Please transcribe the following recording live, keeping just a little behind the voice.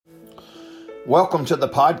Welcome to the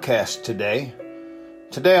podcast today.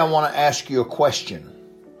 Today I want to ask you a question.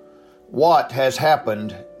 What has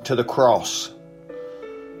happened to the cross?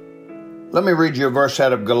 Let me read you a verse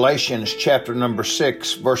out of Galatians chapter number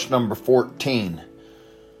 6, verse number 14.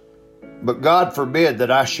 But God forbid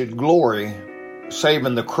that I should glory, save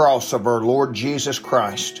in the cross of our Lord Jesus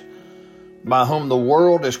Christ, by whom the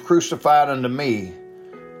world is crucified unto me,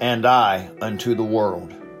 and I unto the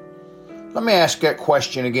world. Let me ask that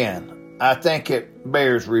question again. I think it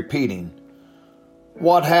bears repeating.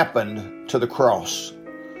 What happened to the cross?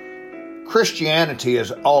 Christianity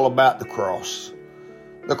is all about the cross.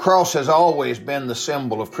 The cross has always been the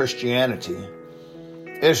symbol of Christianity.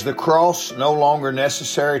 Is the cross no longer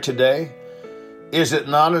necessary today? Is it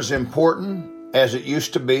not as important as it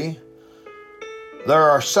used to be?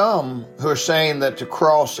 There are some who are saying that the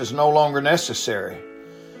cross is no longer necessary.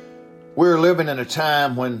 We're living in a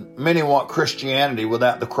time when many want Christianity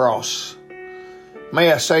without the cross.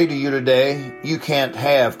 May I say to you today, you can't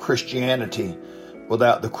have Christianity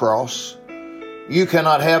without the cross. You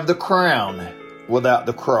cannot have the crown without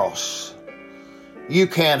the cross. You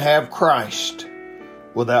can't have Christ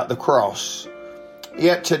without the cross.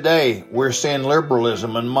 Yet today, we're seeing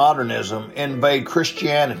liberalism and modernism invade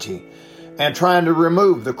Christianity and trying to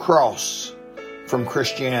remove the cross from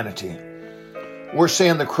Christianity. We're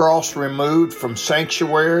seeing the cross removed from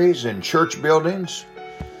sanctuaries and church buildings.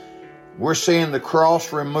 We're seeing the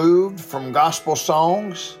cross removed from gospel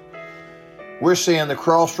songs. We're seeing the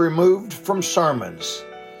cross removed from sermons.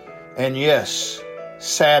 And yes,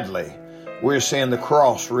 sadly, we're seeing the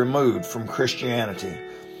cross removed from Christianity.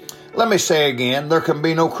 Let me say again, there can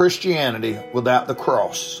be no Christianity without the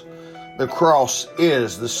cross. The cross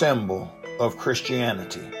is the symbol of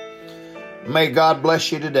Christianity. May God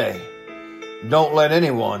bless you today. Don't let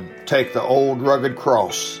anyone take the old rugged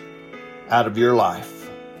cross out of your life.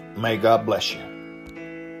 May God bless you.